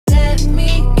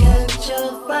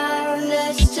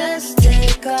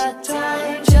got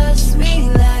time. Just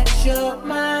relax your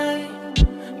mind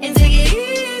and take it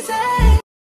easy.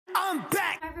 I'm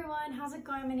back. Hi everyone, how's it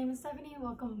going? My name is Stephanie.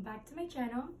 Welcome back to my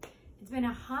channel. It's been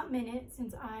a hot minute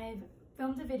since I've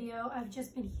filmed a video. I've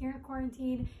just been here in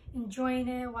quarantine, enjoying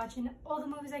it, watching all the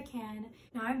movies I can.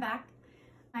 Now I'm back.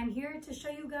 I'm here to show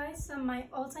you guys some of my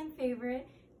all-time favorite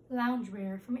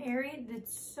loungewear from Aerie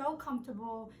that's so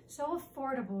comfortable, so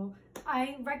affordable.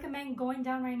 I recommend going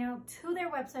down right now to their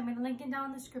website. I'm going to link it down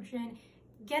in the description.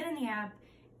 Get in the app.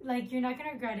 Like, you're not going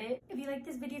to regret it. If you like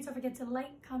this video, don't forget to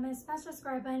like, comment, smash the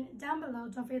subscribe button down below.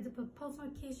 Don't forget to put post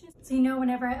notifications so you know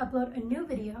whenever I upload a new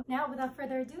video. Now, without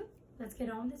further ado, let's get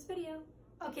on with this video.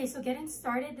 Okay, so getting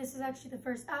started, this is actually the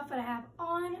first outfit I have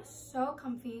on. So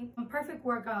comfy. A perfect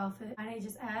workout outfit, I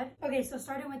just add. Okay, so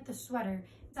starting with the sweater.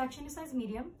 It's actually in a size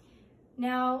medium.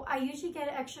 Now, I usually get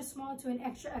an extra small to an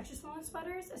extra small in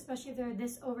sweaters, especially if they're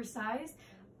this oversized.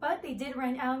 But they did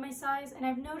run out of my size, and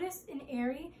I've noticed in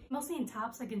Aerie, mostly in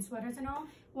tops, like in sweaters and all,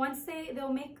 once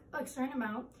they'll make a certain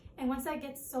amount, and once that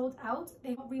gets sold out,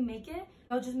 they won't remake it.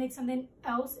 They'll just make something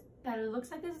else that it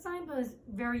looks like the design, but is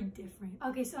very different.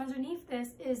 Okay, so underneath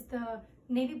this is the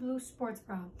navy blue sports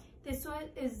bra. This one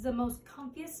is the most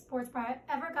comfiest sports bra I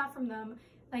ever got from them.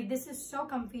 Like, this is so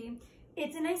comfy.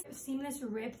 It's a nice seamless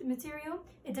ribbed material.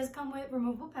 It does come with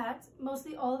removable pads.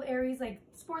 Mostly all of Aerie's like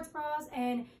sports bras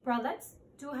and bralettes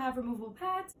do have removable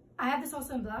pads. I have this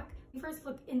also in black. When you first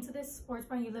look into this sports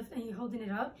bra and you lift and you're holding it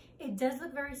up, it does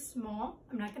look very small,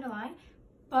 I'm not gonna lie.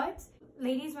 But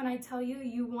ladies, when I tell you,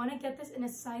 you want to get this in a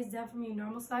size down from your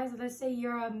normal size. Let's say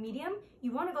you're a medium,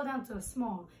 you want to go down to a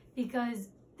small because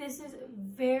this is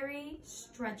very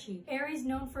stretchy. Aerie's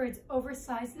known for its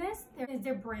oversizedness. There is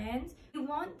their brand. You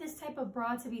want this type of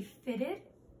bra to be fitted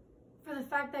for the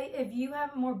fact that if you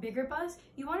have a more bigger bust,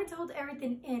 you want it to hold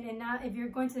everything in, and not if you're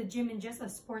going to the gym in just a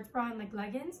sports bra and like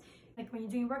leggings. Like when you're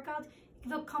doing workouts,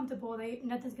 you feel comfortable.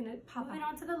 Nothing's gonna pop out. Moving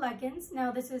on to the leggings.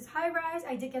 Now this is high rise.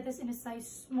 I did get this in a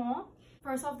size small.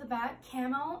 First off the bat,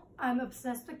 camo. I'm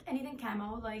obsessed with anything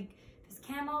camo. Like this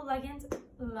camo leggings,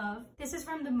 love. This is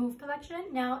from the Move collection.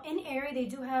 Now in Aerie, they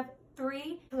do have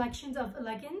 3 collections of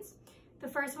leggings. The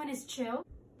first one is Chill.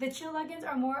 The Chill leggings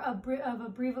are more of a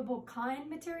breathable cotton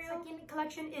material. Second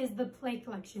collection is the Play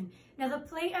collection. Now the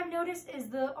Play, I've noticed, is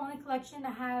the only collection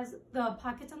that has the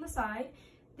pockets on the side.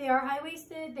 They are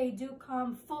high-waisted. They do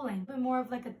come full length, but more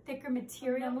of like a thicker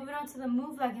material. Moving on to the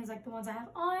Move leggings, like the ones I have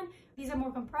on. These are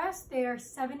more compressed. They are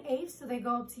 7/8, so they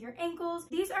go up to your ankles.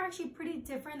 These are actually pretty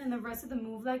different than the rest of the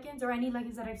Move leggings or any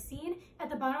leggings that I've seen. At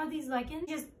the bottom of these leggings,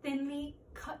 just thinly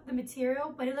cut the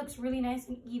material, but it looks really nice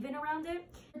and even around it.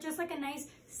 Just like a nice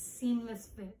seamless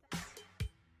fit.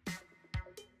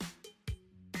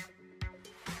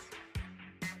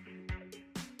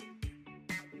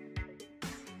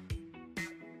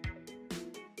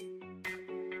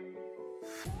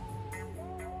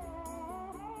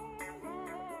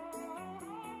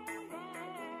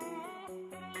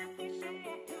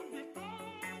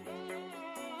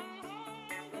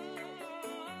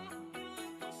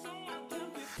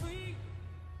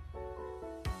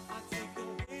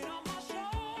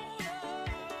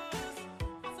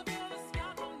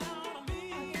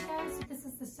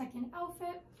 Second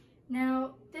outfit.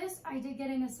 Now this I did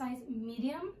get in a size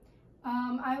medium.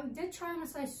 I did try on a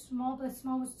size small, but the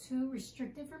small was too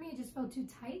restricted for me. It just felt too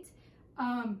tight.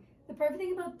 The perfect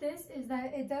thing about this is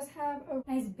that it does have a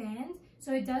nice band,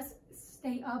 so it does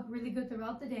stay up really good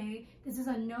throughout the day. This is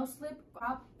a no slip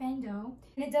crop bandeau,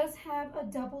 and it does have a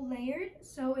double layered,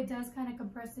 so it does kind of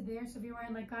compress it there. So if you're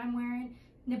wearing like I'm wearing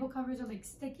nipple covers or like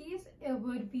stickies, it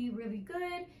would be really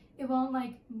good. It won't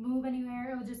like move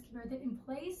anywhere. It will just keep everything in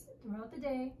place throughout the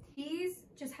day. These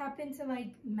just happen to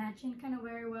like match in kind of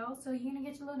very well. So you're gonna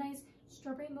get your little nice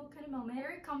strawberry milk kind of moment.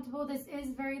 Very comfortable. This is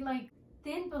very like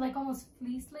thin, but like almost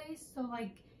fleece lace. So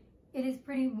like it is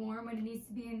pretty warm when it needs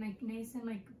to be, and like nice and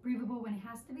like breathable when it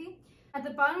has to be. At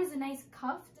the bottom is a nice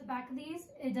cuff. The back of these,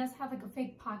 it does have like a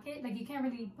fake pocket. Like you can't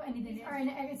really put anything in. Are in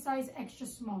a size extra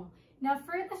small. Now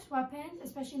for the sweatpants,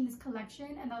 especially in this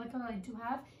collection and the other color I do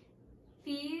have,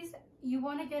 these, you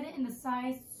want to get it in the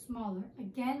size smaller.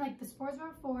 Again, like the sports bra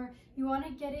before, you want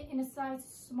to get it in a size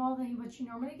smaller than what you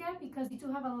normally get because you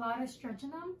do have a lot of stretch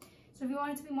in them. So if you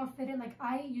want it to be more fitted, like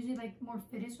I usually like more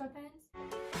fitted sweatpants.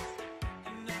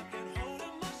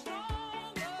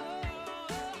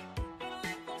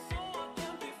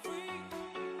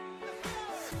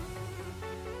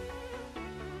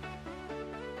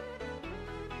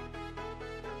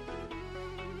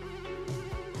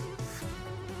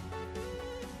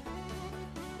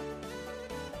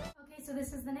 So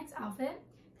this is the next outfit.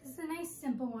 This is a nice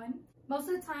simple one. Most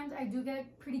of the times I do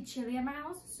get pretty chilly at my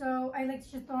house, so I like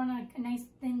to just throw on like a nice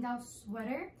thinned out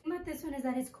sweater. The thing with this one is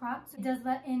that it's cropped, so it does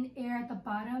let in air at the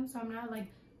bottom, so I'm not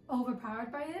like overpowered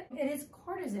by it. It is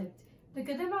quarter zipped. The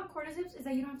good thing about quarter zips is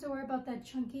that you don't have to worry about that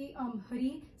chunky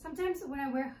hoodie. Sometimes when I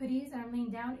wear hoodies and I'm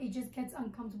laying down, it just gets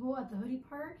uncomfortable at the hoodie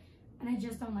part, and I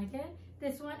just don't like it.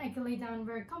 This one I can lay down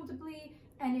very comfortably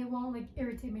and it won't like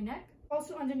irritate my neck.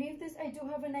 Also underneath this, I do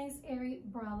have a nice airy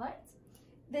bralette.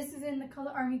 This is in the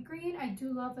color army green. I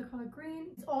do love the color green.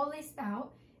 It's all laced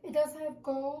out. It does have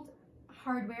gold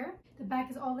hardware. The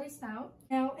back is all laced out.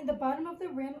 Now in the bottom of the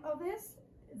rim of this,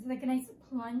 it's like a nice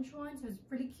plunge one, so it's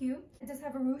pretty cute. It does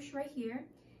have a ruche right here.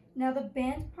 Now the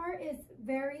band part is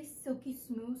very silky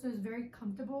smooth, so it's very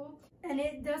comfortable. And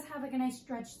it does have like a nice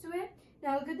stretch to it.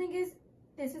 Now the good thing is,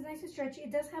 this is nice and stretchy.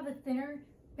 It does have a thinner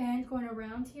band going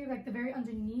around here, like the very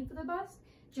underneath of the bust,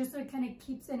 just so it kind of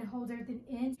keeps and holds everything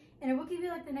in. And it will give you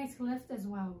like the nice lift as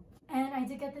well. And I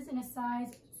did get this in a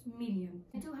size medium.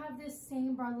 I do have this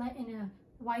same bralette in a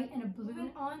white and a blue.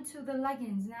 Moving on to the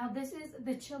leggings. Now this is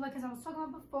the chill leg, as I was talking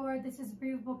about before. This is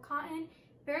breathable cotton,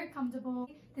 very comfortable.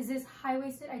 This is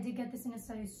high-waisted. I did get this in a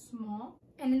size small.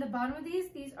 And in the bottom of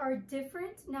these are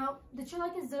different. Now the chill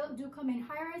leggings do come in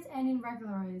high-rise and in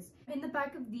regular-rise. In the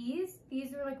back of these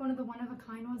are like one of the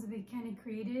one-of-a-kind ones that they kind of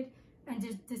created and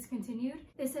just discontinued.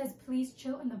 It says please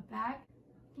chill in the back.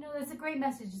 You know, that's a great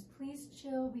message. Just please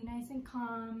chill, be nice and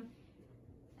calm,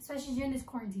 especially during this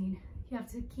quarantine. You have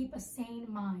to keep a sane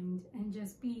mind and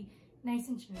just be nice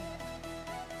and chill.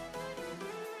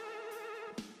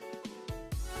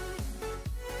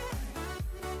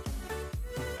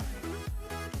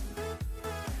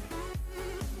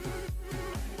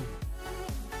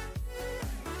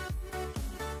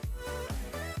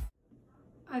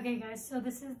 Okay guys, so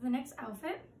this is the next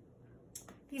outfit.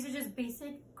 These are just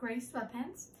basic gray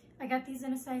sweatpants. I got these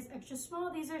in a size extra small.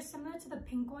 These are similar to the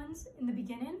pink ones in the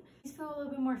beginning. These feel a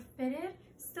little bit more fitted.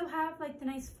 Still have like the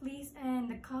nice fleece and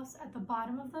the cuffs at the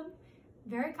bottom of them.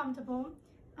 Very comfortable.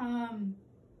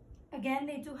 Again,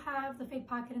 they do have the fake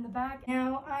pocket in the back.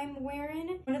 Now I'm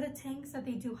wearing one of the tanks that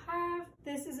they do have.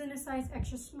 This is in a size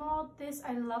extra small.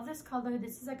 I love this color.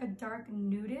 This is like a dark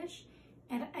nudish.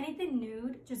 And anything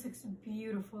nude just looks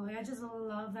beautiful. Like, I just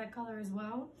love that color as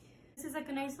well. This is like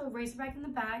a nice little racerback in the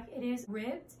back. It is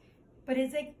ribbed, but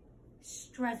it's like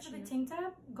stretched. The tank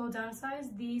top, go down a size.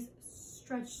 These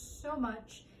stretch so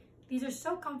much. These are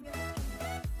so comfy.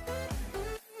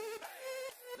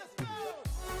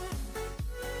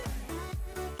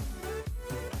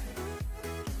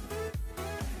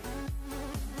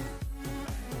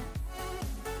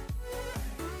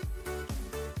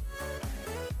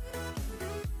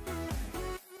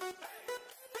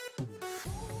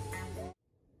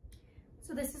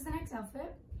 So this is the next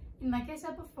outfit, and like I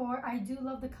said before, I do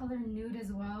love the color nude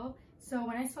as well. So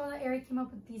when I saw that Aerie came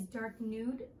up with these dark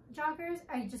nude joggers,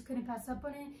 I just couldn't pass up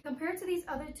on it. Compared to these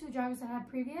other two joggers I had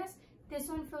previous, this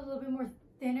one feels a little bit more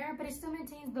thinner, but it still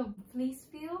maintains the fleece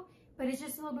feel, but it's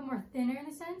just a little bit more thinner in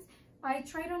a sense. I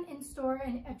tried on in-store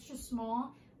an extra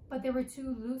small, but they were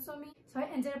too loose on me, so I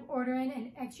ended up ordering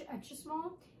an extra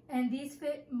small, and these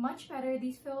fit much better.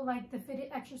 These feel like the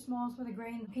fitted extra smalls for the gray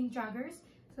and pink joggers.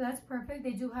 So that's perfect.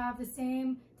 They do have the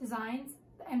same designs,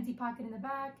 the empty pocket in the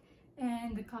back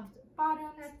and the cuffed bottom.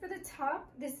 As for the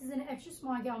top, this is an extra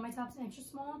small. I get all my tops in extra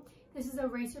small. This is a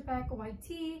racerback white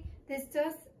tee. This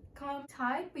does come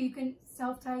tied, but you can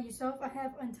self-tie yourself. I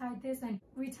have untied this and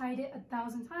retied it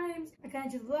 1,000 times. I kind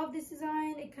of just love this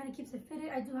design. It kind of keeps it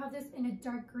fitted. I do have this in a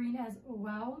dark green as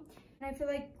well. And I feel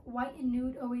like white and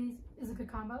nude always is a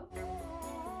good combo.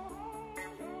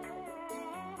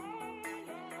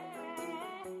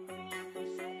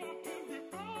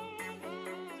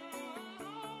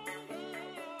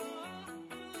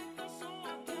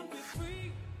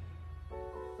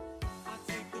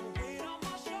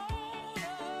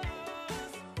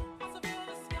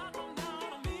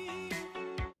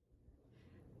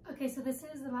 Okay, so this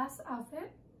is the last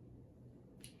outfit.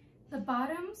 The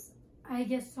bottoms, I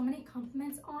get so many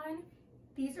compliments on.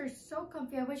 These are so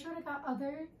comfy. I wish I would have got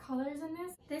other colors in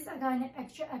this. This I got in an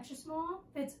extra small.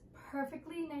 It's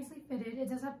perfectly nicely fitted.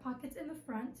 It does have pockets in the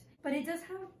front, but it does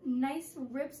have nice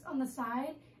rips on the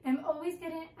side. And I'm always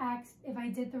getting asked if I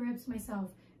did the rips myself.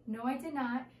 No, I did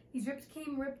not. These rips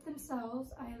came ripped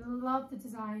themselves. I love the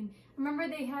design. Remember,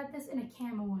 they had this in a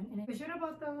camo one, and I should have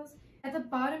bought those. At the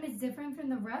bottom, it's different from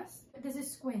the rest. This is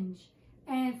squinch.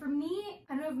 And for me,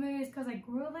 I don't know if maybe it's because I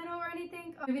grew a little or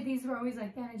anything. Maybe these were always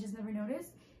like that and I just never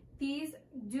noticed. These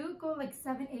do go like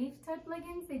 7/8 type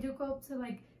leggings. They do go up to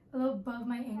like a little above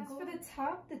my ankle. As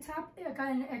for the top I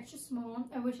got in an extra small.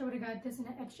 I wish I would have got this in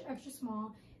an extra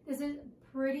small. This is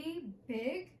pretty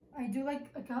do like,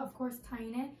 of course,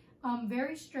 tying it.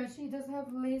 Very stretchy. It does have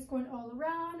lace going all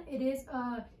around. It is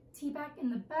a T-back in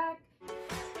the back.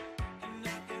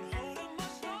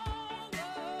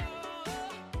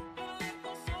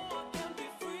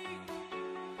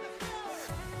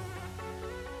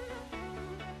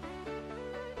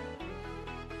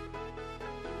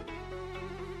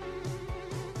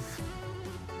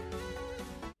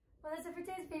 Well, that's it for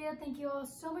today's video. Thank you all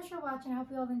so much for watching. I hope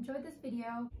you all enjoyed this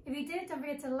video. If you did, don't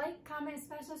forget to like, comment, and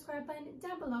smash the subscribe button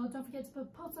down below. Don't forget to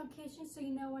put post notifications so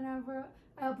you know whenever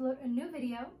I upload a new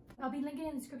video. I'll be linking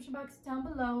in the description box down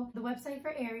below the website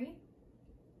for Aerie,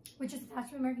 which is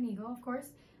attached to American Eagle, of course.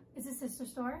 It's a sister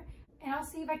store. And I'll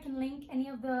see if I can link any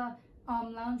of the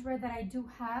loungewear that I do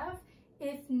have.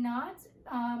 If not,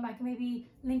 I can maybe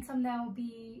link some that will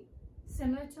be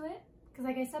similar to it. Because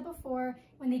like I said before,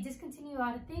 when they discontinue a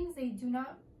lot of things, they do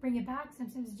not bring it back.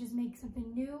 Sometimes they just make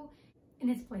something new in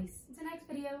its place. Until next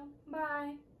video,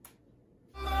 bye!